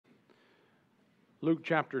Luke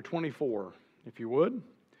chapter 24, if you would.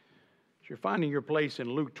 As you're finding your place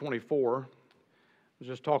in Luke 24, I was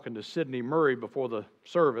just talking to Sidney Murray before the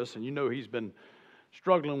service, and you know he's been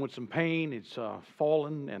struggling with some pain. He's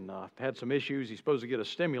fallen and had some issues. He's supposed to get a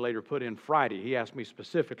stimulator put in Friday. He asked me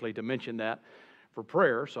specifically to mention that for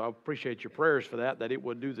prayer, so I appreciate your prayers for that it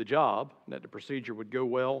would do the job, that the procedure would go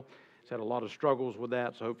well. He's had a lot of struggles with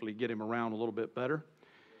that, so hopefully get him around a little bit better.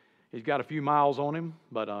 He's got a few miles on him,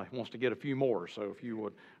 but he wants to get a few more, so if you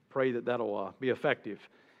would pray that that'll be effective.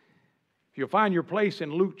 If you'll find your place in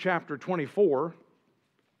Luke chapter 24,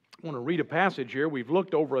 I want to read a passage here. We've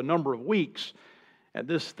looked over a number of weeks at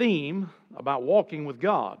this theme about walking with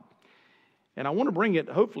God. And I want to bring it,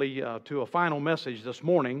 hopefully, to a final message this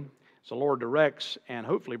morning, as the Lord directs, and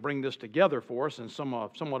hopefully bring this together for us in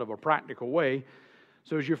somewhat of a practical way.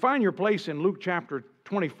 So as you find your place in Luke chapter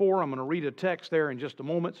 24, I'm going to read a text there in just a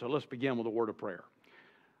moment, so let's begin with a word of prayer.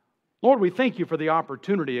 Lord, we thank you for the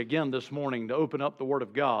opportunity again this morning to open up the Word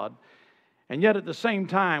of God, and yet at the same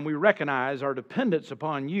time we recognize our dependence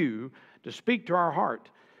upon you to speak to our heart.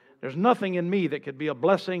 There's nothing in me that could be a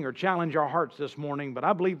blessing or challenge our hearts this morning, but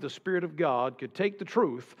I believe the Spirit of God could take the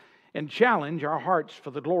truth and challenge our hearts for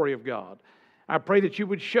the glory of God. I pray that you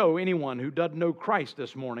would show anyone who doesn't know Christ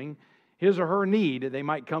this morning his or her need, that they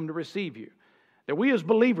might come to receive you. That we as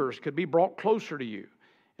believers could be brought closer to you,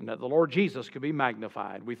 and that the Lord Jesus could be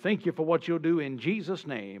magnified. We thank you for what you'll do in Jesus'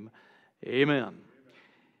 name. Amen.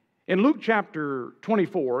 In Luke chapter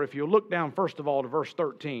 24, if you look down first of all to verse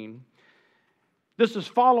 13, this is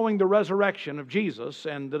following the resurrection of Jesus,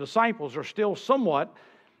 and the disciples are still somewhat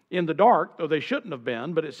in the dark, though they shouldn't have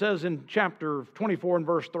been. But it says in chapter 24 and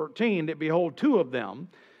verse 13 that, behold, two of them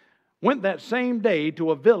went that same day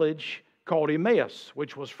to a village called Emmaus,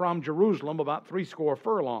 which was from Jerusalem about 80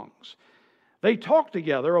 furlongs. They talked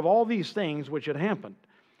together of all these things which had happened.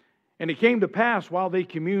 And it came to pass, while they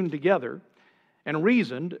communed together and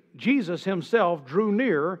reasoned, Jesus himself drew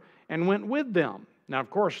near and went with them. Now,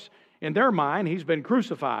 of course, in their mind, he's been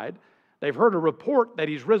crucified. They've heard a report that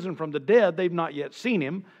he's risen from the dead. They've not yet seen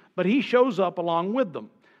him, but he shows up along with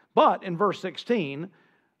them. But in verse 16,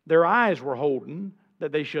 their eyes were holden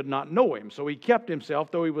that they should not know him. So he kept himself,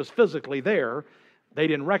 though he was physically there, they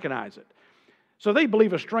didn't recognize it. So they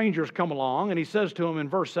believe a stranger's come along, and he says to them in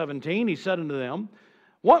verse 17, he said unto them,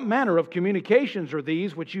 what manner of communications are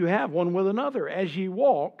these which you have one with another, as ye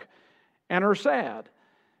walk and are sad?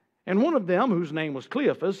 And one of them, whose name was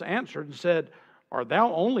Cleophas, answered and said, art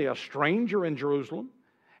thou only a stranger in Jerusalem?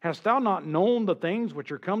 Hast thou not known the things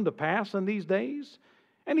which are come to pass in these days?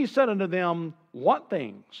 And he said unto them, what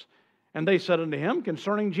things? And they said unto him,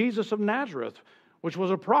 concerning Jesus of Nazareth, which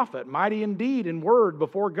was a prophet, mighty in deed and word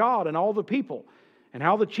before God and all the people, and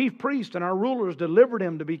how the chief priests and our rulers delivered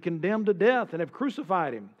him to be condemned to death and have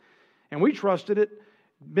crucified him. And we trusted it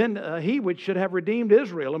been he which should have redeemed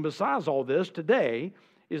Israel. And besides all this, today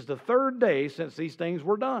is the third day since these things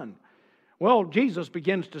were done. Well, Jesus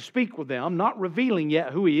begins to speak with them, not revealing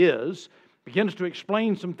yet who he is, begins to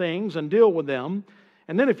explain some things and deal with them.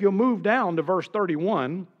 And then if you'll move down to verse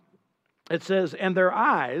 31, it says, and their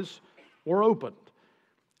eyes were opened,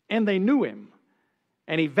 and they knew him,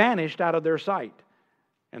 and he vanished out of their sight.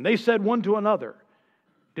 And they said one to another,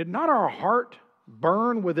 did not our heart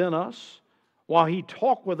burn within us while he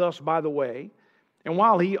talked with us by the way, and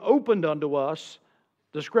while he opened unto us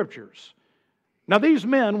the Scriptures? Now these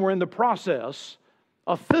men were in the process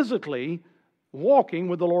of physically walking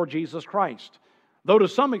with the Lord Jesus Christ. Though to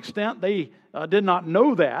some extent they did not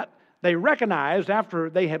know that, they recognized after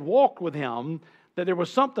they had walked with him that there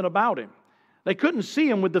was something about him. They couldn't see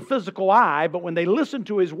him with the physical eye, but when they listened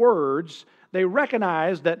to his words, they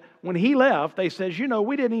recognized that when he left, they says,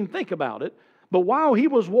 we didn't even think about it, but while he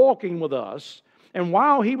was walking with us, and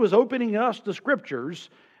while he was opening us the Scriptures,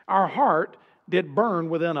 our heart did burn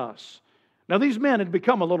within us. Now these men had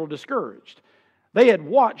become a little discouraged. They had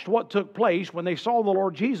watched what took place when they saw the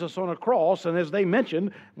Lord Jesus on a cross, and as they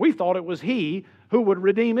mentioned, we thought it was he who would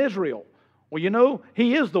redeem Israel. Well,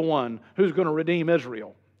 he is the one who's going to redeem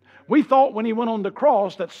Israel. We thought when he went on the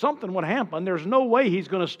cross that something would happen. There's no way he's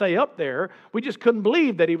going to stay up there. We just couldn't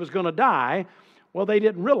believe that he was going to die. Well, they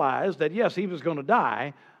didn't realize that, yes, he was going to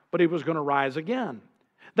die, but he was going to rise again.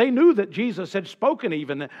 They knew that Jesus had spoken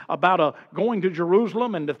even about going to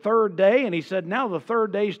Jerusalem and the third day, and he said, now the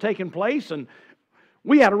third day's taken place, and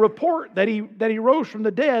we had a report that he rose from the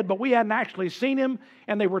dead, but we hadn't actually seen him,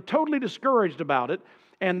 and they were totally discouraged about it,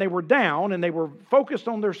 and they were down, and they were focused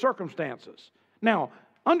on their circumstances. Now,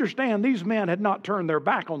 understand, these men had not turned their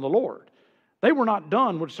back on the Lord. They were not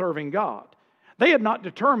done with serving God. They had not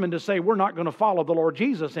determined to say, we're not going to follow the Lord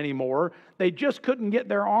Jesus anymore. They just couldn't get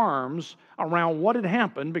their arms around what had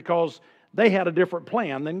happened because they had a different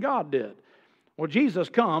plan than God did. Well, Jesus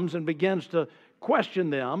comes and begins to question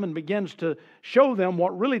them and begins to show them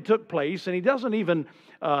what really took place. And He doesn't even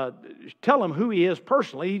tell them who He is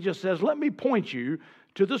personally. He just says, let me point you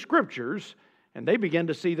to the Scriptures. And they begin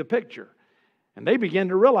to see the picture. And they begin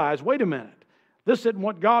to realize, wait a minute, this isn't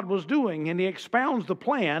what God was doing. And He expounds the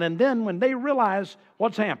plan. And then when they realize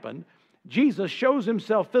what's happened, Jesus shows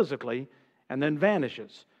Himself physically and then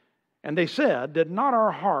vanishes. And they said, did not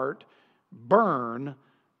our heart burn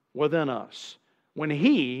within us when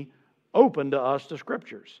He opened to us the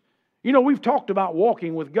Scriptures? You know, we've talked about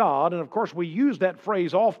walking with God, and of course we use that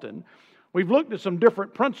phrase often. We've looked at some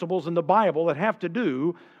different principles in the Bible that have to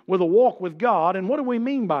do with a walk with God, and what do we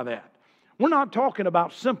mean by that? We're not talking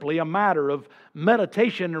about simply a matter of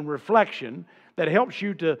meditation and reflection that helps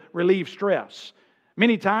you to relieve stress.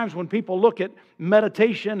 Many times when people look at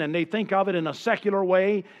meditation and they think of it in a secular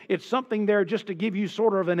way, it's something there just to give you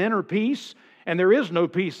sort of an inner peace, and there is no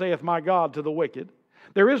peace, saith my God, to the wicked.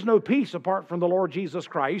 There is no peace apart from the Lord Jesus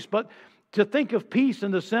Christ, but to think of peace in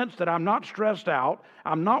the sense that I'm not stressed out,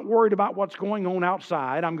 I'm not worried about what's going on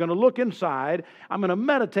outside, I'm going to look inside, I'm going to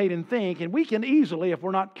meditate and think, and we can easily, if we're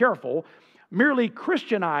not careful, merely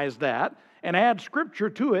Christianize that and add Scripture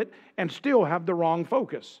to it and still have the wrong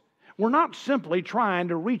focus. We're not simply trying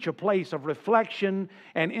to reach a place of reflection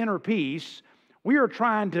and inner peace. We are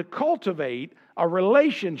trying to cultivate a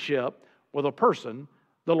relationship with a person,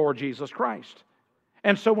 the Lord Jesus Christ.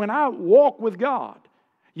 And so when I walk with God,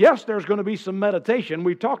 yes, there's going to be some meditation.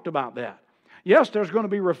 We've talked about that. Yes, there's going to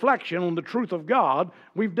be reflection on the truth of God.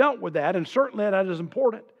 We've dealt with that, and certainly that is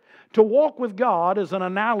important. To walk with God is an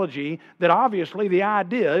analogy that obviously the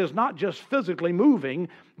idea is not just physically moving,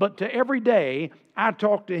 but to every day I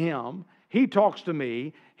talk to Him, He talks to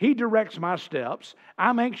me, He directs my steps.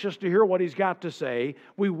 I'm anxious to hear what He's got to say.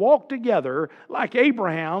 We walk together like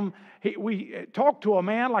Abraham. We talk to a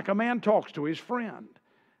man like a man talks to his friend.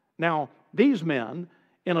 Now, these men,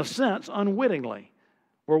 in a sense, unwittingly,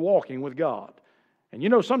 were walking with God. And you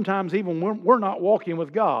know, sometimes even when we're not walking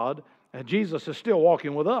with God, Jesus is still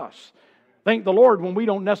walking with us. Thank the Lord, when we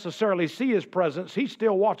don't necessarily see His presence, He's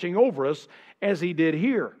still watching over us as He did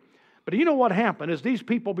here. But you know what happened is these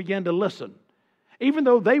people began to listen. Even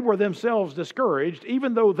though they were themselves discouraged,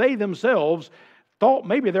 even though they themselves thought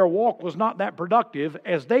maybe their walk was not that productive,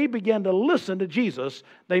 as they began to listen to Jesus,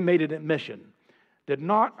 they made an admission. Did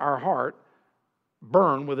not our heart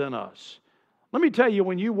burn within us? Let me tell you,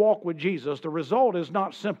 when you walk with Jesus, the result is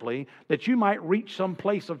not simply that you might reach some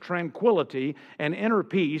place of tranquility and inner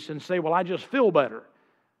peace and say, well, I just feel better.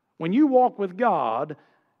 When you walk with God,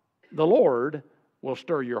 the Lord will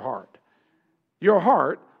stir your heart. Your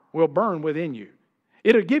heart will burn within you.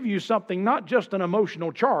 It'll give you something, not just an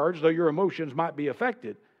emotional charge, though your emotions might be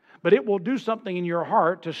affected, but it will do something in your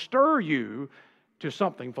heart to stir you to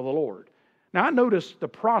something for the Lord. Now, I noticed the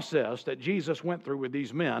process that Jesus went through with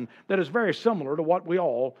these men that is very similar to what we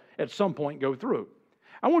all at some point go through.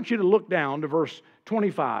 I want you to look down to verse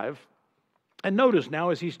 25 and notice now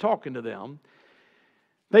as He's talking to them,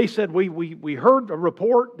 they said, we heard a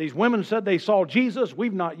report. These women said they saw Jesus.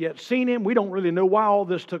 We've not yet seen Him. We don't really know why all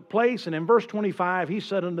this took place. And in verse 25, He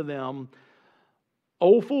said unto them,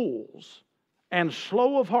 O fools, and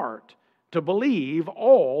slow of heart to believe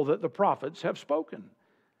all that the prophets have spoken.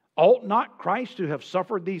 Ought not Christ to have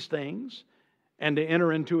suffered these things and to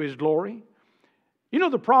enter into His glory? You know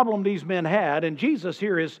the problem these men had, and Jesus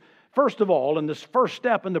here is, first of all, in this first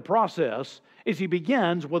step in the process, is He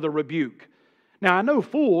begins with a rebuke. Now, I know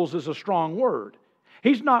fools is a strong word.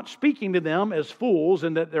 He's not speaking to them as fools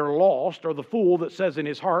in that they're lost, or the fool that says in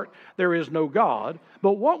his heart, there is no God.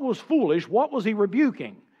 But what was foolish? What was He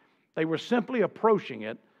rebuking? They were simply approaching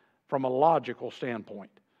it from a logical standpoint.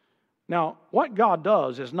 Now, what God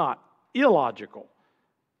does is not illogical,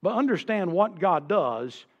 but understand what God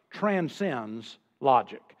does transcends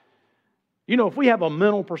logic. You know, if we have a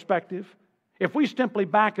mental perspective, if we simply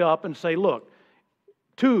back up and say, look,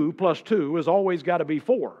 2 plus 2 has always got to be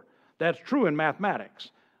 4. That's true in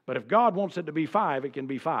mathematics. But if God wants it to be 5, it can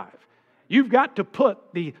be 5. You've got to put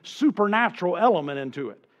the supernatural element into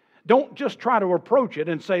it. Don't just try to approach it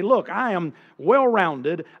and say, look, I am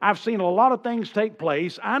well-rounded. I've seen a lot of things take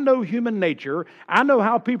place. I know human nature. I know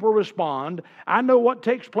how people respond. I know what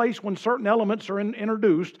takes place when certain elements are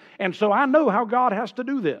introduced. And so I know how God has to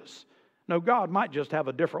do this. No, God might just have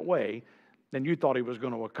a different way than you thought He was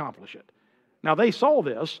going to accomplish it. Now, they saw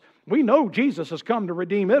this. We know Jesus has come to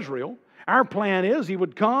redeem Israel. Our plan is He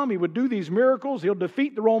would come, He would do these miracles, He'll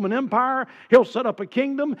defeat the Roman Empire, He'll set up a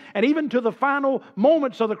kingdom, and even to the final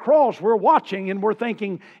moments of the cross, we're watching and we're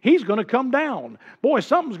thinking, He's going to come down. Boy,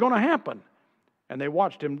 something's going to happen. And they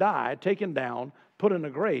watched Him die, taken down, put in a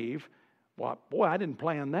grave. Well, boy, I didn't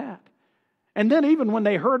plan that. And then even when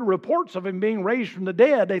they heard reports of Him being raised from the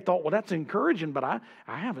dead, they thought, well, that's encouraging, but I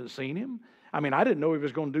haven't seen Him. I mean, I didn't know He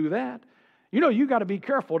was going to do that. You know, you got to be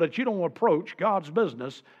careful that you don't approach God's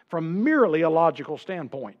business from merely a logical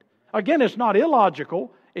standpoint. Again, it's not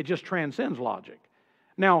illogical, it just transcends logic.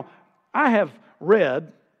 Now, I have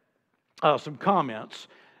read some comments,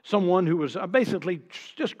 someone who was basically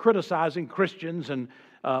just criticizing Christians and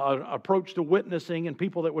approach to witnessing and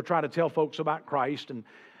people that would try to tell folks about Christ. And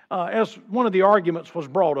as one of the arguments was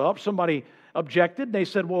brought up, somebody objected. They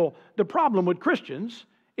said, well, the problem with Christians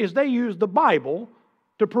is they use the Bible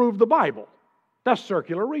to prove the Bible. That's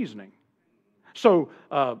circular reasoning. So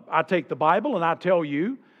I take the Bible and I tell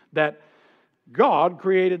you that God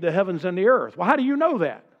created the heavens and the earth. Well, how do you know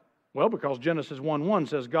that? Well, because Genesis 1:1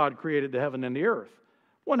 says God created the heaven and the earth.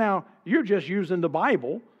 Well, now, you're just using the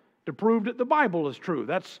Bible to prove that the Bible is true.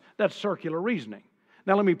 That's circular reasoning.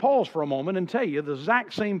 Now, let me pause for a moment and tell you the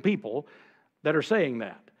exact same people that are saying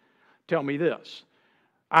that tell me this.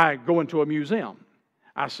 I go into a museum.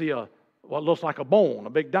 I see what looks like a bone, a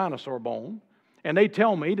big dinosaur bone, and they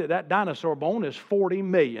tell me that that dinosaur bone is 40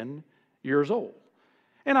 million years old.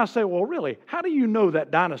 And I say, well, really, how do you know that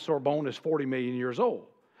dinosaur bone is 40 million years old?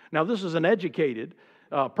 Now, this is an educated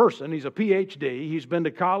person. He's a PhD. He's been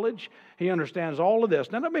to college. He understands all of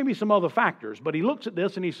this. Now, there may be some other factors, but he looks at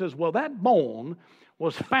this and he says, well, that bone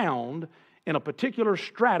was found in a particular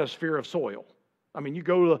stratosphere of soil. I mean, you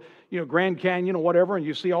go to Grand Canyon or whatever, and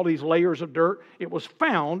you see all these layers of dirt. It was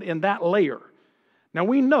found in that layer. Now,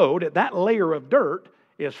 we know that that layer of dirt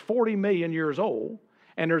is 40 million years old,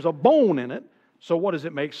 and there's a bone in it, so what does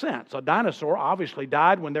it make sense? A dinosaur obviously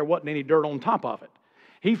died when there wasn't any dirt on top of it.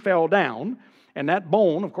 He fell down, and that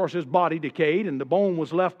bone, of course, his body decayed, and the bone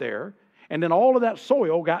was left there, and then all of that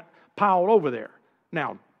soil got piled over there.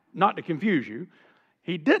 Now, not to confuse you,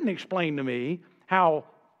 he didn't explain to me how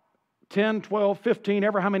 10, 12, 15,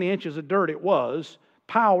 ever how many inches of dirt it was,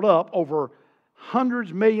 piled up over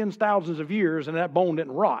hundreds, millions, thousands of years, and that bone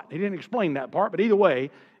didn't rot. He didn't explain that part, but either way,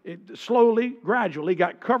 it slowly, gradually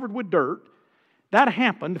got covered with dirt. That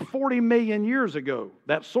happened 40 million years ago.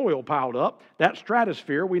 That soil piled up. That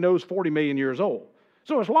stratosphere we know is 40 million years old.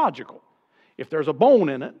 So it's logical. If there's a bone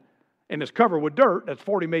in it and it's covered with dirt that's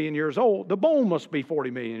 40 million years old, the bone must be 40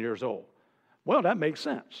 million years old. Well, that makes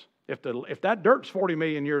sense. If that dirt's 40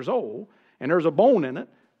 million years old and there's a bone in it,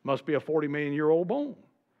 must be a 40 million year old bone.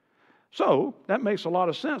 So that makes a lot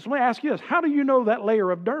of sense. Let me ask you this. How do you know that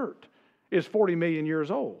layer of dirt is 40 million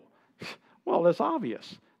years old? Well, it's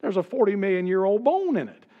obvious. There's a 40 million year old bone in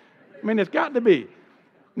it. I mean, it's got to be.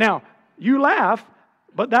 Now, you laugh,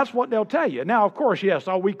 but that's what they'll tell you. Now, of course, yes,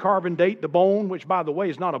 we carbon date the bone, which, by the way,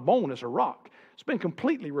 is not a bone, it's a rock. It's been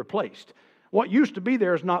completely replaced. What used to be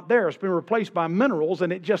there is not there. It's been replaced by minerals,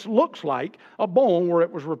 and it just looks like a bone where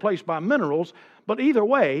it was replaced by minerals. But either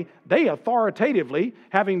way, they authoritatively,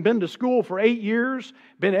 having been to school for 8 years,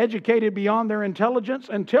 been educated beyond their intelligence,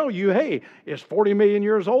 and tell you, hey, it's 40 million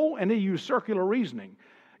years old, and they use circular reasoning.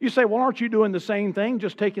 You say, well, aren't you doing the same thing,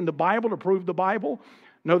 just taking the Bible to prove the Bible?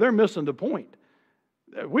 No, they're missing the point.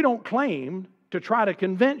 We don't claim to try to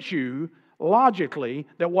convince you logically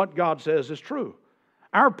that what God says is true.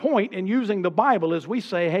 Our point in using the Bible is we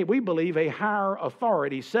say, hey, we believe a higher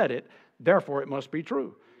authority said it, therefore it must be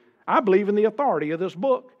true. I believe in the authority of this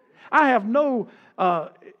book. I have no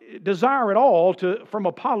desire at all to, from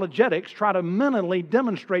apologetics, try to mentally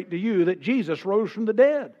demonstrate to you that Jesus rose from the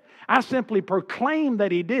dead. I simply proclaim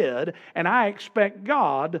that He did, and I expect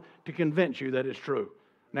God to convince you that it's true.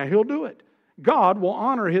 Now, He'll do it. God will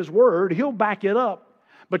honor His word. He'll back it up.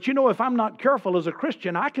 But you know, if I'm not careful as a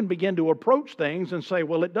Christian, I can begin to approach things and say,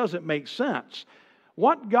 well, it doesn't make sense.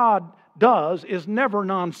 What God does is never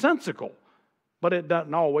nonsensical, but it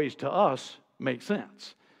doesn't always, to us, make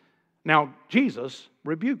sense. Now, Jesus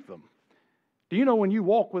rebuked them. Do you know when you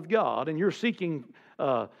walk with God and you're seeking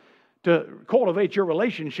to cultivate your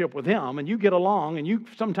relationship with Him, and you get along and you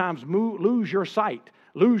sometimes lose your sight,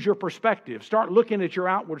 lose your perspective, start looking at your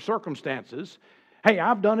outward circumstances. Hey,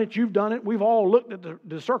 I've done it, you've done it, we've all looked at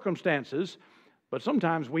the circumstances, but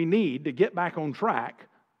sometimes we need to get back on track,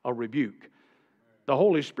 a rebuke. The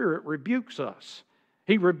Holy Spirit rebukes us.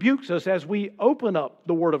 He rebukes us as we open up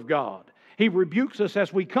the Word of God. He rebukes us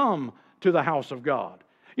as we come to the house of God.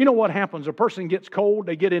 You know what happens? A person gets cold,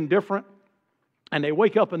 they get indifferent, and they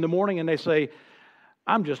wake up in the morning and they say,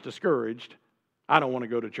 I'm just discouraged. I don't want to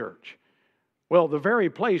go to church. Well, the very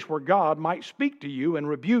place where God might speak to you and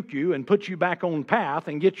rebuke you and put you back on path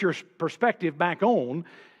and get your perspective back on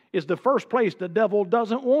is the first place the devil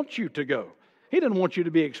doesn't want you to go. He doesn't want you to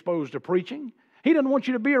be exposed to preaching. He doesn't want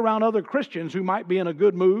you to be around other Christians who might be in a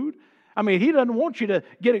good mood. I mean, he doesn't want you to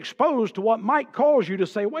get exposed to what might cause you to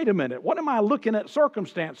say, wait a minute, what am I looking at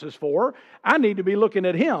circumstances for? I need to be looking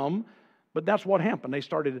at him. But that's what happened. They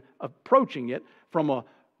started approaching it from a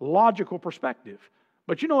logical perspective.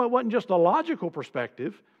 But you know, it wasn't just a logical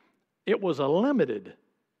perspective. It was a limited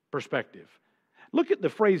perspective. Look at the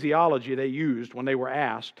phraseology they used when they were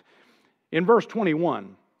asked. In verse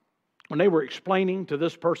 21, when they were explaining to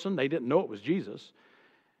this person, they didn't know it was Jesus.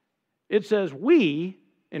 It says, we,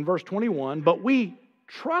 in verse 21, but we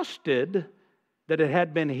trusted that it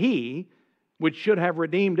had been he which should have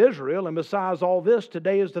redeemed Israel, and besides all this,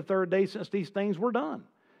 today is the third day since these things were done.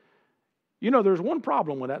 You know, there's one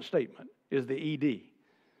problem with that statement, is the ED.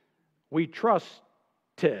 We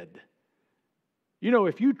trusted. You know,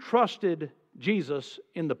 if you trusted Jesus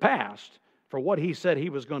in the past for what he said he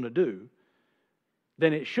was going to do,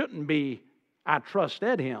 then it shouldn't be, I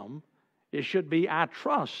trusted him. It should be, I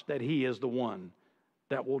trust that he is the one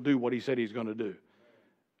that will do what he said he's going to do.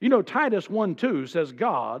 You know, Titus 1:2 says,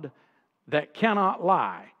 God that cannot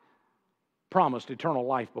lie promised eternal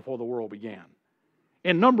life before the world began.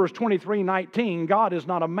 In Numbers 23:19, God is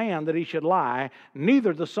not a man that he should lie,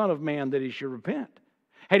 neither the Son of Man that he should repent.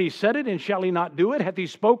 Had he said it, and shall he not do it? Hath he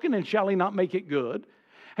spoken, and shall he not make it good?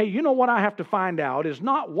 Hey, you know what I have to find out is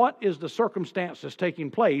not what is the circumstances taking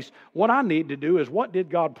place. What I need to do is what did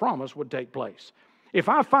God promise would take place. If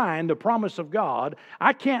I find the promise of God,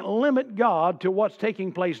 I can't limit God to what's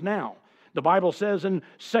taking place now. The Bible says in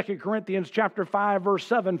 2 Corinthians chapter 5, verse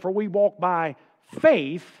 7, for we walk by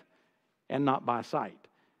faith and not by sight.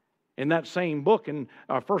 In that same book in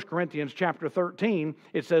 1 Corinthians chapter 13,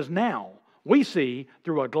 it says, now we see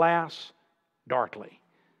through a glass darkly.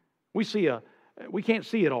 We can't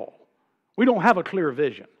see it all. We don't have a clear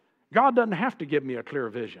vision. God doesn't have to give me a clear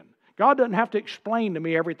vision. God doesn't have to explain to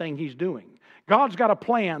me everything he's doing. God's got a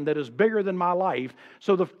plan that is bigger than my life.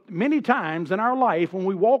 So many times in our life when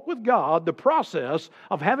we walk with God, the process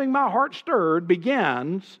of having my heart stirred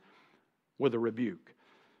begins with a rebuke.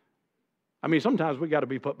 I mean, sometimes we got to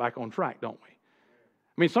be put back on track, don't we?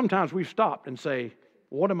 I mean, sometimes we've stopped and say,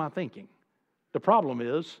 what am I thinking? The problem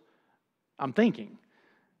is, I'm thinking.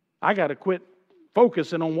 I got to quit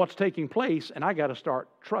focusing on what's taking place and I got to start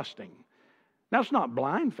trusting. That's not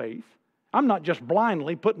blind faith. I'm not just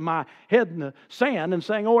blindly putting my head in the sand and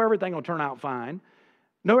saying, oh, everything will turn out fine.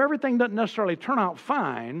 No, everything doesn't necessarily turn out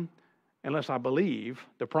fine unless I believe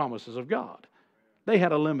the promises of God. They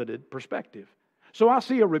had a limited perspective. So I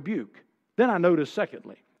see a rebuke. Then I notice,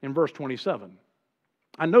 secondly, in verse 27,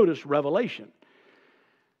 I notice revelation.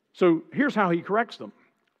 So here's how he corrects them.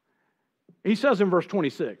 He says in verse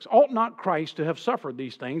 26, ought not Christ to have suffered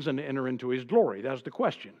these things and to enter into his glory? That's the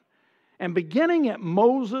question. And beginning at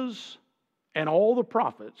Moses and all the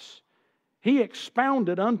prophets, he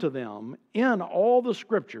expounded unto them in all the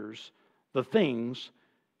scriptures the things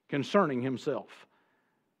concerning himself.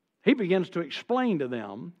 He begins to explain to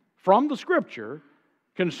them from the scripture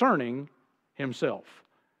concerning himself.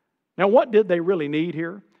 Now, what did they really need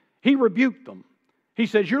here? He rebuked them. He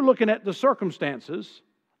says, you're looking at the circumstances.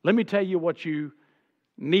 Let me tell you what you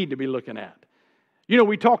need to be looking at. You know,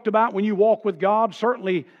 we talked about when you walk with God,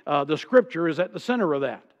 certainly the Scripture is at the center of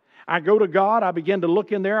that. I go to God, I begin to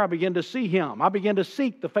look in there, I begin to see Him. I begin to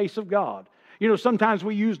seek the face of God. You know, sometimes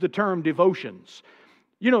we use the term devotions.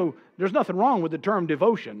 You know, there's nothing wrong with the term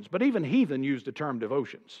devotions, but even heathen use the term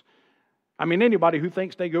devotions. I mean, anybody who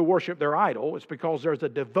thinks they go worship their idol, it's because there's a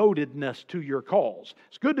devotedness to your cause.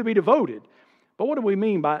 It's good to be devoted, but what do we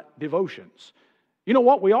mean by devotions? You know,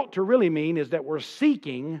 what we ought to really mean is that we're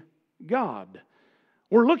seeking God.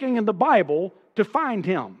 We're looking in the Bible to find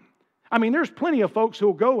Him. I mean, there's plenty of folks who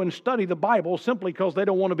will go and study the Bible simply because they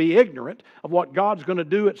don't want to be ignorant of what God's going to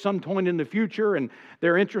do at some point in the future, and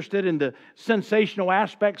they're interested in the sensational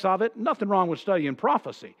aspects of it. Nothing wrong with studying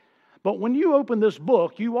prophecy. But when you open this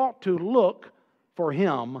book, you ought to look for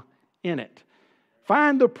Him in it.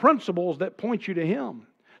 Find the principles that point you to Him.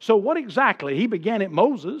 So what exactly? He began at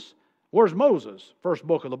Moses. Where's Moses? First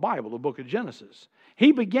book of the Bible, the book of Genesis.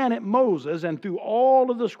 He began at Moses and through all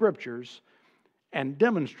of the Scriptures and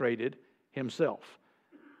demonstrated Himself.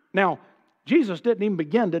 Now, Jesus didn't even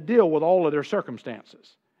begin to deal with all of their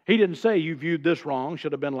circumstances. He didn't say, you viewed this wrong,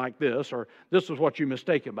 should have been like this, or this was what you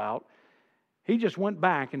mistake about. He just went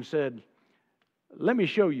back and said, let me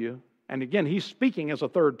show you. And again, He's speaking as a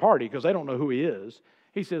third party because they don't know who He is.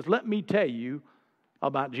 He says, let me tell you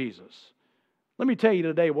about Jesus. Let me tell you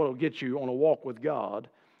today what will get you on a walk with God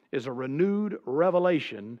is a renewed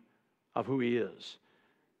revelation of who He is.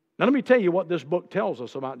 Now let me tell you what this book tells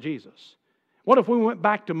us about Jesus. What if we went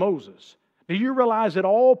back to Moses? Do you realize it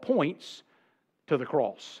all points to the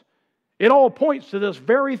cross? It all points to this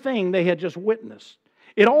very thing they had just witnessed.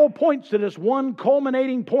 It all points to this one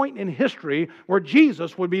culminating point in history where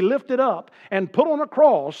Jesus would be lifted up and put on a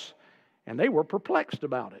cross, and they were perplexed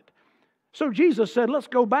about it. So Jesus said, let's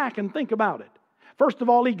go back and think about it. First of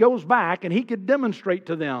all, He goes back and He could demonstrate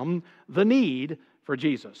to them the need for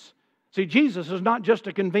Jesus. See, Jesus is not just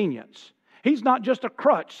a convenience. He's not just a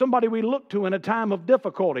crutch, somebody we look to in a time of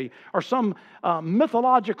difficulty, or some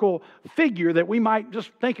mythological figure that we might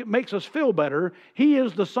just think it makes us feel better. He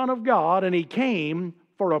is the Son of God, and He came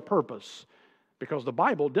for a purpose, because the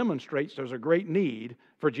Bible demonstrates there's a great need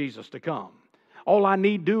for Jesus to come. All I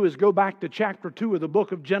need do is go back to chapter 2 of the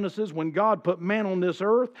book of Genesis, when God put man on this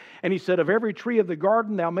earth, and He said, of every tree of the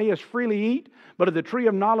garden thou mayest freely eat, but of the tree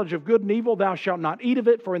of knowledge of good and evil thou shalt not eat of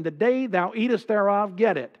it, for in the day thou eatest thereof,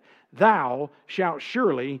 get it, thou shalt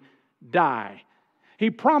surely die. He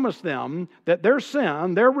promised them that their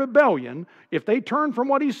sin, their rebellion, if they turned from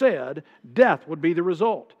what He said, death would be the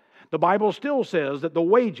result. The Bible still says that the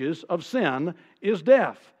wages of sin is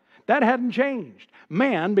death. That hadn't changed.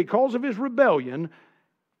 Man, because of his rebellion,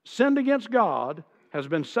 sinned against God, has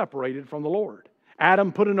been separated from the Lord.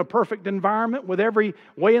 Adam, put in a perfect environment with every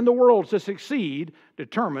way in the world to succeed,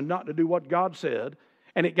 determined not to do what God said,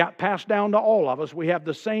 and it got passed down to all of us. We have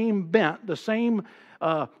the same bent, the same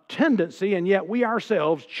tendency, and yet we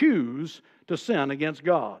ourselves choose to sin against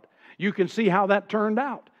God. You can see how that turned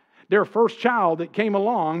out. Their first child that came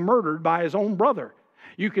along, murdered by his own brother.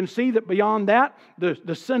 You can see that beyond that, the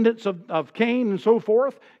descendants of Cain and so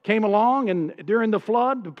forth came along, and during the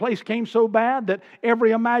flood, the place came so bad that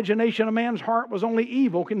every imagination of man's heart was only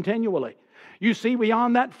evil continually. You see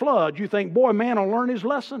beyond that flood, you think, boy, man will learn his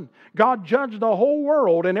lesson. God judged the whole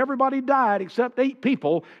world and everybody died except 8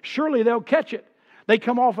 people. Surely they'll catch it. They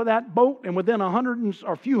come off of that boat, and within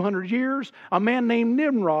a few hundred years, a man named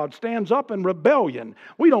Nimrod stands up in rebellion.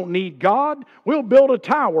 We don't need God. We'll build a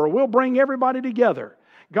tower. We'll bring everybody together.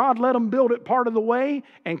 God let them build it part of the way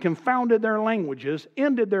and confounded their languages,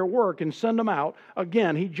 ended their work, and sent them out.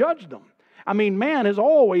 Again, He judged them. I mean, man has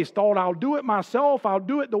always thought, I'll do it myself, I'll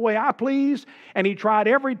do it the way I please, and he tried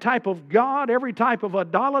every type of God, every type of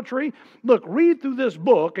idolatry. Look, read through this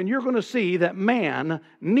book, and you're going to see that man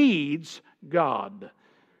needs God.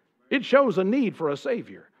 It shows a need for a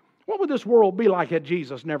Savior. What would this world be like had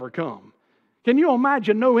Jesus never come? Can you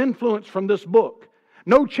imagine no influence from this book?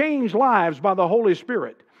 No changed lives by the Holy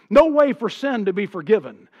Spirit. No way for sin to be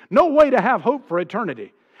forgiven. No way to have hope for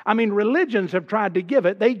eternity. I mean, religions have tried to give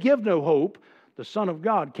it. They give no hope. The Son of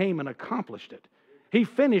God came and accomplished it. He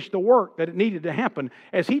finished the work that it needed to happen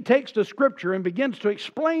as He takes the Scripture and begins to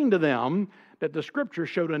explain to them that the Scripture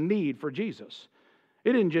showed a need for Jesus.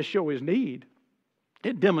 It didn't just show His need.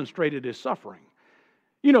 It demonstrated His suffering.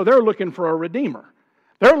 You know, they're looking for a Redeemer.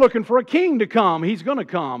 They're looking for a King to come. He's going to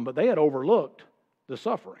come, but they had overlooked the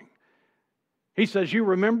suffering. He says, you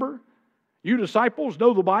remember? You disciples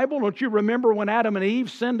know the Bible. Don't you remember when Adam and Eve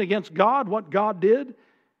sinned against God, what God did?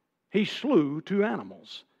 He slew 2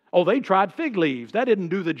 animals. Oh, they tried fig leaves. That didn't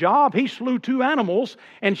do the job. He slew 2 animals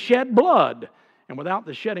and shed blood. And without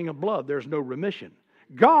the shedding of blood, there's no remission.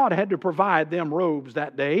 God had to provide them robes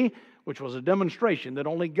that day, which was a demonstration that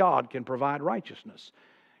only God can provide righteousness.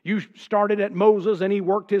 You started at Moses and he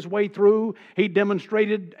worked his way through. He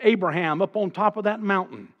demonstrated Abraham up on top of that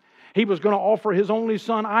mountain. He was going to offer his only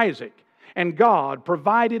son Isaac. And God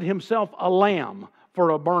provided Himself a lamb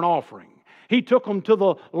for a burnt offering. He took them to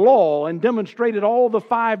the law and demonstrated all the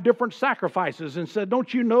 5 different sacrifices and said,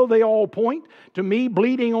 don't you know they all point to me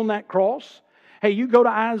bleeding on that cross? Hey, you go to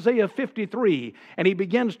Isaiah 53, and he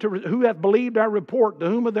begins to, who hath believed our report, to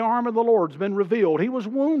whom of the arm of the Lord has been revealed. He was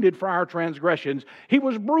wounded for our transgressions. He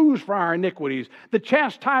was bruised for our iniquities. The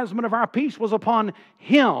chastisement of our peace was upon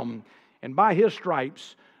Him, and by His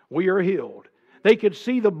stripes we are healed. They could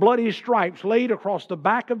see the bloody stripes laid across the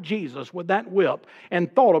back of Jesus with that whip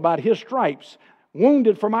and thought about His stripes.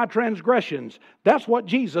 Wounded for my transgressions. That's what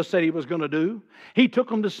Jesus said He was going to do. He took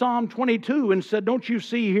them to Psalm 22 and said, don't you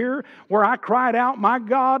see here where I cried out, my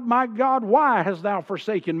God, why hast thou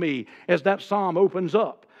forsaken me? As that psalm opens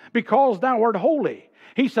up. Because thou art holy.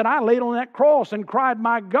 He said, I laid on that cross and cried,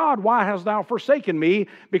 my God, why hast thou forsaken me?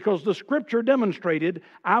 Because the Scripture demonstrated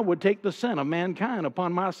I would take the sin of mankind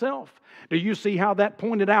upon myself. Do you see how that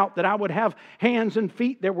pointed out that I would have hands and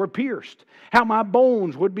feet that were pierced? How my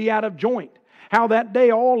bones would be out of joint? how that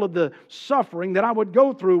day all of the suffering that I would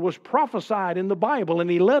go through was prophesied in the Bible. And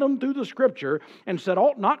he led them through the Scripture and said,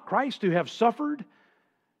 ought not Christ to have suffered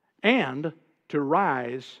and to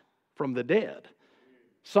rise from the dead?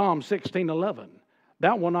 Psalm 16:11,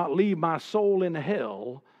 thou wilt not leave my soul in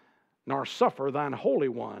hell, nor suffer thine Holy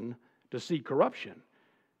One to see corruption.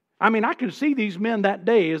 I mean, I could see these men that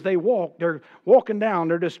day as they walk. They're walking down.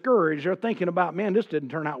 They're discouraged. They're thinking about, man, this didn't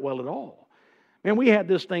turn out well at all. Man, we had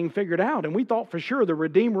this thing figured out, and we thought for sure the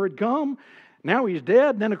Redeemer had come. Now he's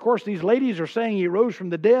dead. And then, of course, these ladies are saying he rose from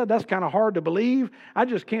the dead. That's kind of hard to believe. I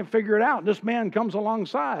just can't figure it out. And this man comes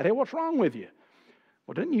alongside. Hey, what's wrong with you?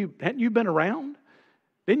 Well, hadn't you been around?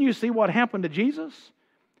 Didn't you see what happened to Jesus?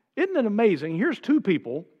 Isn't it amazing? Here's two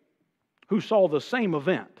people who saw the same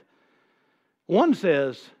event. One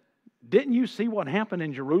says, didn't you see what happened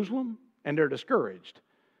in Jerusalem? And they're discouraged.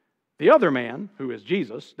 The other man, who is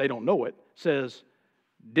Jesus, they don't know it, says,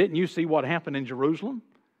 didn't you see what happened in Jerusalem?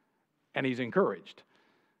 And he's encouraged.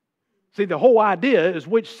 See, the whole idea is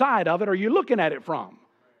which side of it are you looking at it from?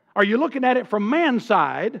 Are you looking at it from man's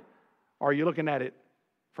side, or are you looking at it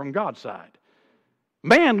from God's side?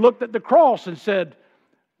 Man looked at the cross and said,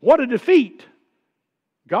 what a defeat.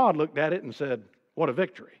 God looked at it and said, what a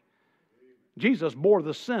victory. Jesus bore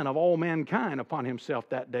the sin of all mankind upon himself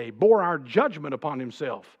that day, bore our judgment upon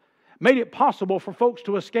himself, made it possible for folks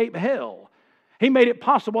to escape hell. He made it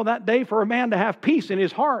possible that day for a man to have peace in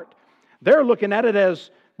his heart. They're looking at it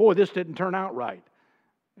as, boy, this didn't turn out right.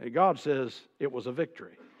 And God says it was a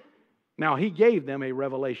victory. Now, he gave them a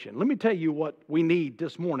revelation. Let me tell you what we need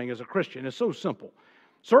this morning as a Christian. It's so simple.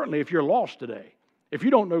 Certainly, if you're lost today, if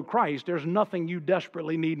you don't know Christ, there's nothing you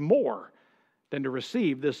desperately need more than to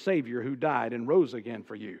receive this Savior who died and rose again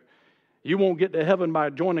for you. You won't get to heaven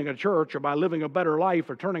by joining a church or by living a better life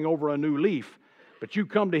or turning over a new leaf. But you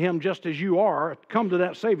come to Him just as you are. Come to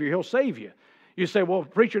that Savior. He'll save you. You say, well,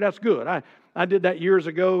 preacher, that's good. I did that years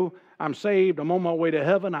ago. I'm saved. I'm on my way to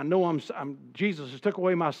heaven. I know Jesus has took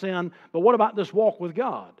away my sin. But what about this walk with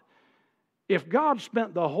God? If God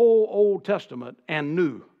spent the whole Old Testament and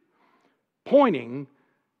New pointing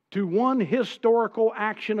to one historical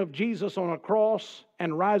action of Jesus on a cross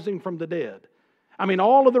and rising from the dead, I mean,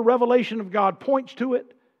 all of the revelation of God points to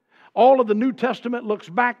it. All of the New Testament looks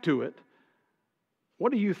back to it.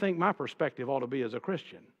 What do you think my perspective ought to be as a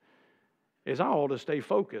Christian? Is I ought to stay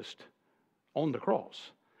focused on the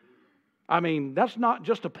cross. I mean, that's not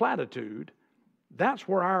just a platitude. That's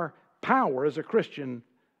where our power as a Christian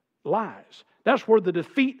lies. That's where the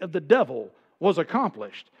defeat of the devil was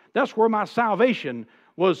accomplished. That's where my salvation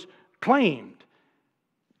was claimed,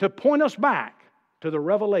 to point us back to the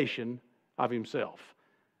revelation of Himself.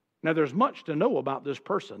 Now, there's much to know about this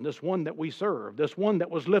person, this one that we serve, this one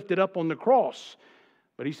that was lifted up on the cross.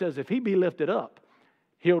 But He says if He be lifted up,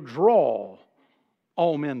 He'll draw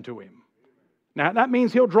all men to Him. Now, that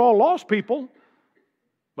means He'll draw lost people,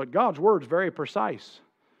 but God's word's very precise.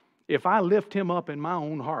 If I lift Him up in my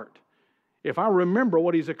own heart, if I remember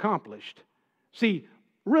what He's accomplished. See,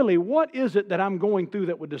 really, what is it that I'm going through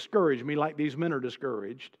that would discourage me like these men are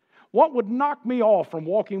discouraged? What would knock me off from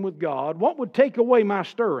walking with God? What would take away my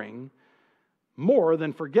stirring more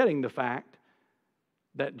than forgetting the fact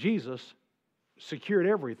that Jesus secured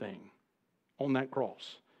everything on that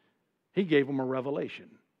cross? He gave them a revelation.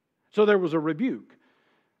 So there was a rebuke.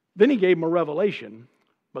 Then He gave them a revelation.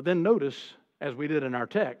 But then notice, as we did in our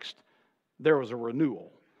text, there was a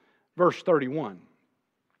renewal. Verse 31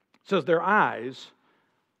 says, their eyes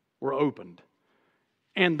were opened,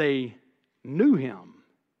 and they knew Him,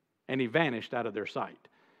 and He vanished out of their sight.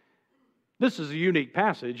 This is a unique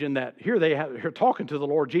passage in that here they're talking to the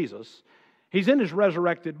Lord Jesus. He's in His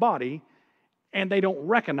resurrected body, and they don't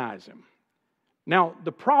recognize Him. Now,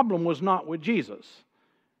 the problem was not with Jesus.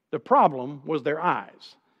 The problem was their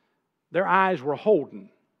eyes. Their eyes were holden.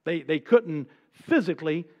 They couldn't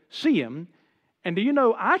physically see Him. And do you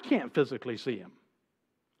know, I can't physically see Him.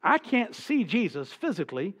 I can't see Jesus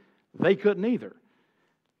physically. They couldn't either.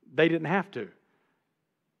 They didn't have to.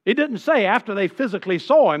 It didn't say after they physically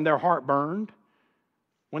saw Him, their heart burned.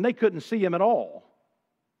 When they couldn't see Him at all,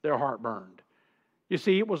 their heart burned. You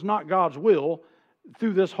see, it was not God's will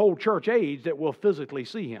through this whole church age that we'll physically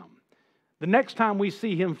see Him. The next time we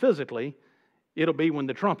see Him physically, it'll be when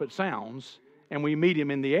the trumpet sounds and we meet Him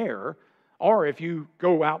in the air, or if you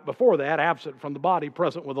go out before that, absent from the body,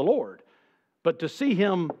 present with the Lord. But to see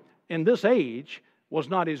Him in this age was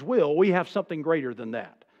not His will. We have something greater than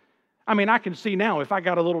that. I mean, I can see now if I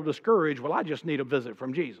got a little discouraged, well, I just need a visit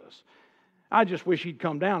from Jesus. I just wish He'd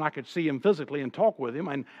come down. I could see Him physically and talk with Him.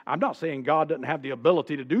 And I'm not saying God doesn't have the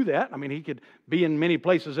ability to do that. I mean, He could be in many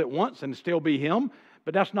places at once and still be Him.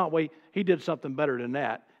 But that's not way. He did something better than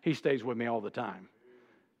that. He stays with me all the time.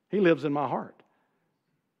 He lives in my heart.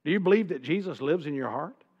 Do you believe that Jesus lives in your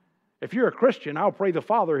heart? If you're a Christian, I'll pray the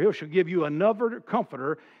Father, He shall give you another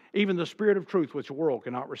comforter, even the Spirit of truth, which the world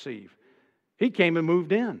cannot receive. He came and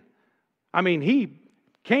moved in. I mean, He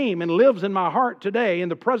came and lives in my heart today in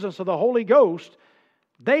the presence of the Holy Ghost.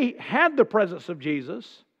 They had the presence of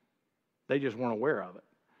Jesus. They just weren't aware of it.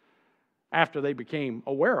 After they became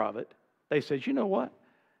aware of it, they said, you know what?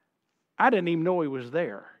 I didn't even know He was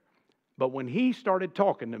there. But when He started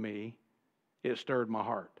talking to me, it stirred my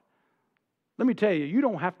heart. Let me tell you, you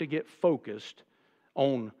don't have to get focused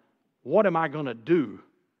on what am I going to do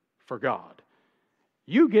for God.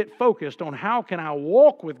 You get focused on how can I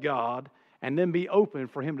walk with God and then be open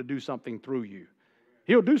for Him to do something through you.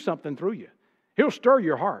 He'll do something through you. He'll stir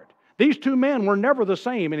your heart. These two men were never the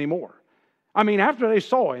same anymore. I mean, after they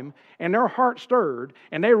saw Him and their heart stirred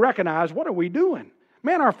and they recognized, what are we doing?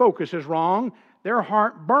 Man, our focus is wrong. Their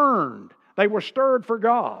heart burned. They were stirred for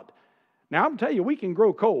God. Now, I'm telling you, we can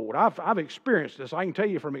grow cold. I've experienced this. I can tell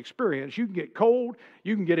you from experience, you can get cold,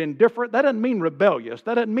 you can get indifferent. That doesn't mean rebellious.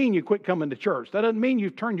 That doesn't mean you quit coming to church. That doesn't mean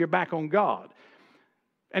you've turned your back on God.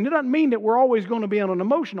 And it doesn't mean that we're always going to be on an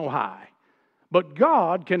emotional high. But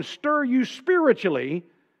God can stir you spiritually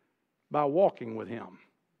by walking with Him.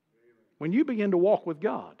 When you begin to walk with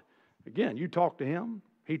God, again, you talk to Him,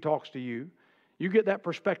 He talks to you. You get that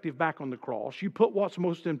perspective back on the cross. You put what's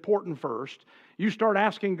most important first. You start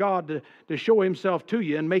asking God to show Himself to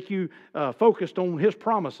you and make you focused on His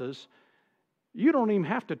promises. You don't even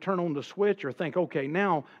have to turn on the switch or think, okay,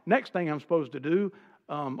 now, next thing I'm supposed to do,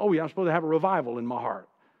 I'm supposed to have a revival in my heart.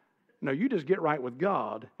 No, you just get right with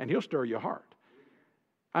God and He'll stir your heart.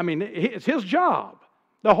 I mean, it's His job.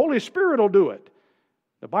 The Holy Spirit will do it.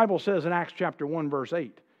 The Bible says in Acts chapter 1, verse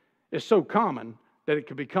 8, it's so common that it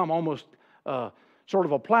could become almost sort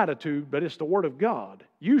of a platitude, but it's the Word of God.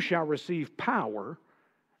 You shall receive power.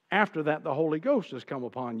 After that, the Holy Ghost has come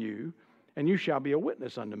upon you, and you shall be a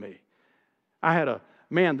witness unto me. I had a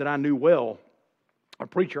man that I knew well, a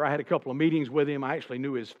preacher. I had a couple of meetings with him. I actually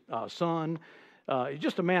knew his son. He's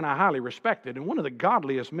just a man I highly respected, and one of the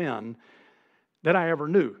godliest men that I ever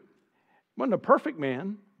knew. Wasn't a perfect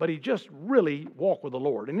man, but he just really walked with the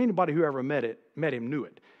Lord, and anybody who ever met him knew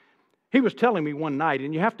it. He was telling me one night,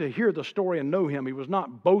 and you have to hear the story and know him. He was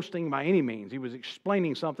not boasting by any means. He was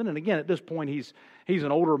explaining something. And again, at this point, he's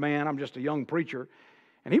an older man. I'm just a young preacher.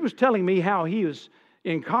 And he was telling me how he was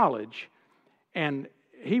in college, and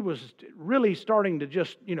he was really starting to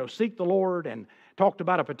just, seek the Lord, and talked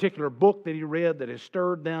about a particular book that he read that had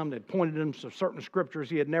stirred them, that pointed him to certain scriptures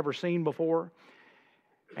he had never seen before.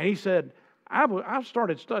 And he said, I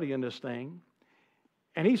started studying this thing.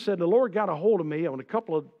 And he said, the Lord got a hold of me on a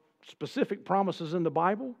couple of specific promises in the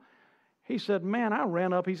Bible. He said, man, I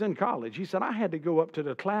ran up. He's in college. He said, I had to go up to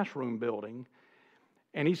the classroom building.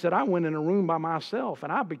 And he said, I went in a room by myself,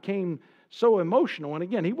 and I became so emotional. And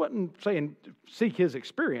again, he wasn't saying seek his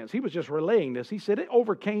experience. He was just relaying this. He said, it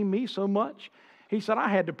overcame me so much. He said, I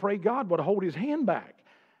had to pray God would hold His hand back.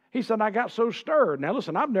 He said, I got so stirred. Now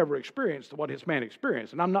listen, I've never experienced what this man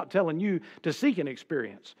experienced. And I'm not telling you to seek an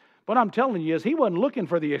experience. What I'm telling you is he wasn't looking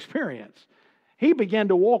for the experience. He began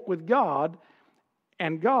to walk with God,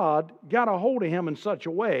 and God got a hold of him in such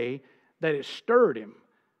a way that it stirred him.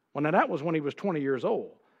 Well, now that was when he was 20 years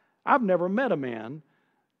old. I've never met a man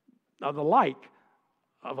of the like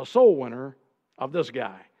of a soul winner of this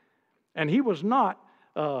guy. And he was not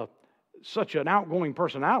such an outgoing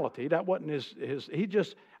personality. That wasn't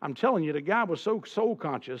I'm telling you, the guy was so soul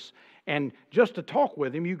conscious, and just to talk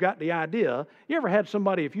with him, you got the idea. You ever had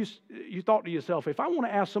somebody, if you thought to yourself, if I want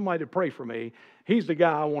to ask somebody to pray for me, he's the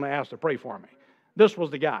guy I want to ask to pray for me. This was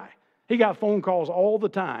the guy. He got phone calls all the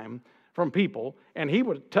time from people, and he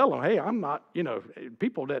would tell them, hey, I'm not,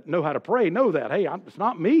 people that know how to pray know that. Hey, it's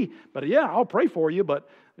not me, but yeah, I'll pray for you, but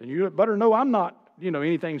you better know I'm not,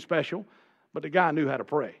 anything special. But the guy knew how to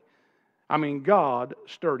pray. I mean, God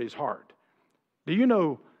stirred his heart. Do you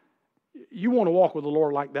know, you want to walk with the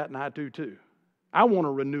Lord like that, and I do too. I want a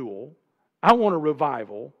renewal. I want a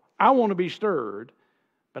revival. I want to be stirred,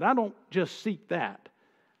 but I don't just seek that.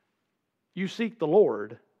 You seek the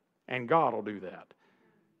Lord, and God will do that.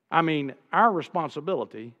 I mean, our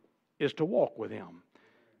responsibility is to walk with Him.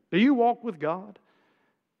 Do you walk with God?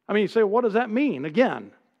 I mean, you say, what does that mean?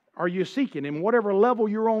 Again, are you seeking Him, whatever level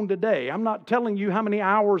you're on today? I'm not telling you how many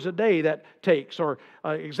hours a day that takes or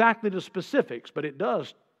exactly the specifics, but it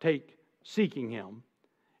does take seeking Him.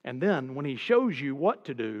 And then when He shows you what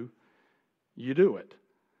to do, you do it.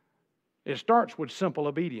 It starts with simple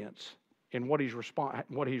obedience in what He's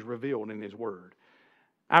revealed in His Word.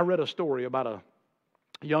 I read a story about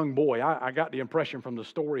young boy. I got the impression from the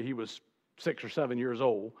story he was 6 or 7 years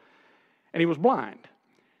old, and he was blind.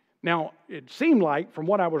 Now, it seemed like, from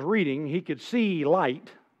what I was reading, he could see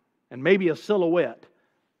light and maybe a silhouette,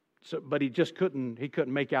 but he just couldn't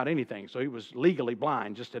make out anything. So he was legally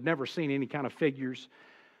blind, just had never seen any kind of figures.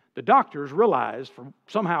 The doctors realized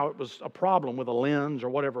somehow it was a problem with a lens or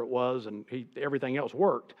whatever it was, and everything else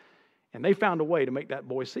worked. And they found a way to make that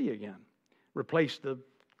boy see again, replace the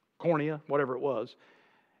cornea, whatever it was.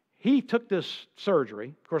 He took this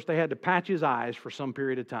surgery. Of course, they had to patch his eyes for some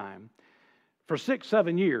period of time. For 6,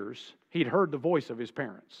 7 years, he'd heard the voice of his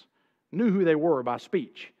parents, knew who they were by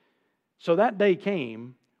speech. So that day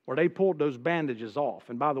came where they pulled those bandages off.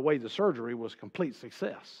 And by the way, the surgery was a complete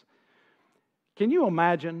success. Can you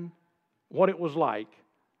imagine what it was like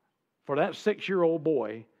for that 6-year-old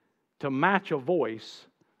boy to match a voice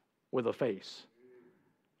with a face?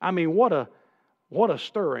 I mean, what a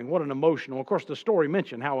stirring, what an emotional. Of course, the story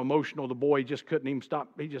mentioned how emotional the boy just couldn't even stop.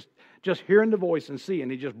 He just hearing the voice and seeing,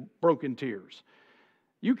 he just broke in tears.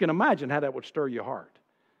 You can imagine how that would stir your heart.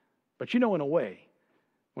 But in a way,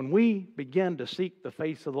 when we begin to seek the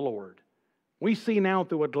face of the Lord, we see now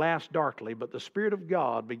through a glass darkly, but the Spirit of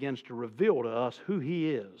God begins to reveal to us who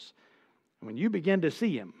He is. And when you begin to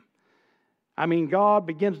see Him, God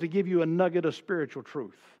begins to give you a nugget of spiritual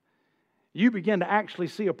truth. You begin to actually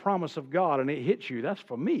see a promise of God, and it hits you. That's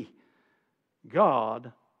for me.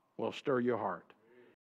 God will stir your heart.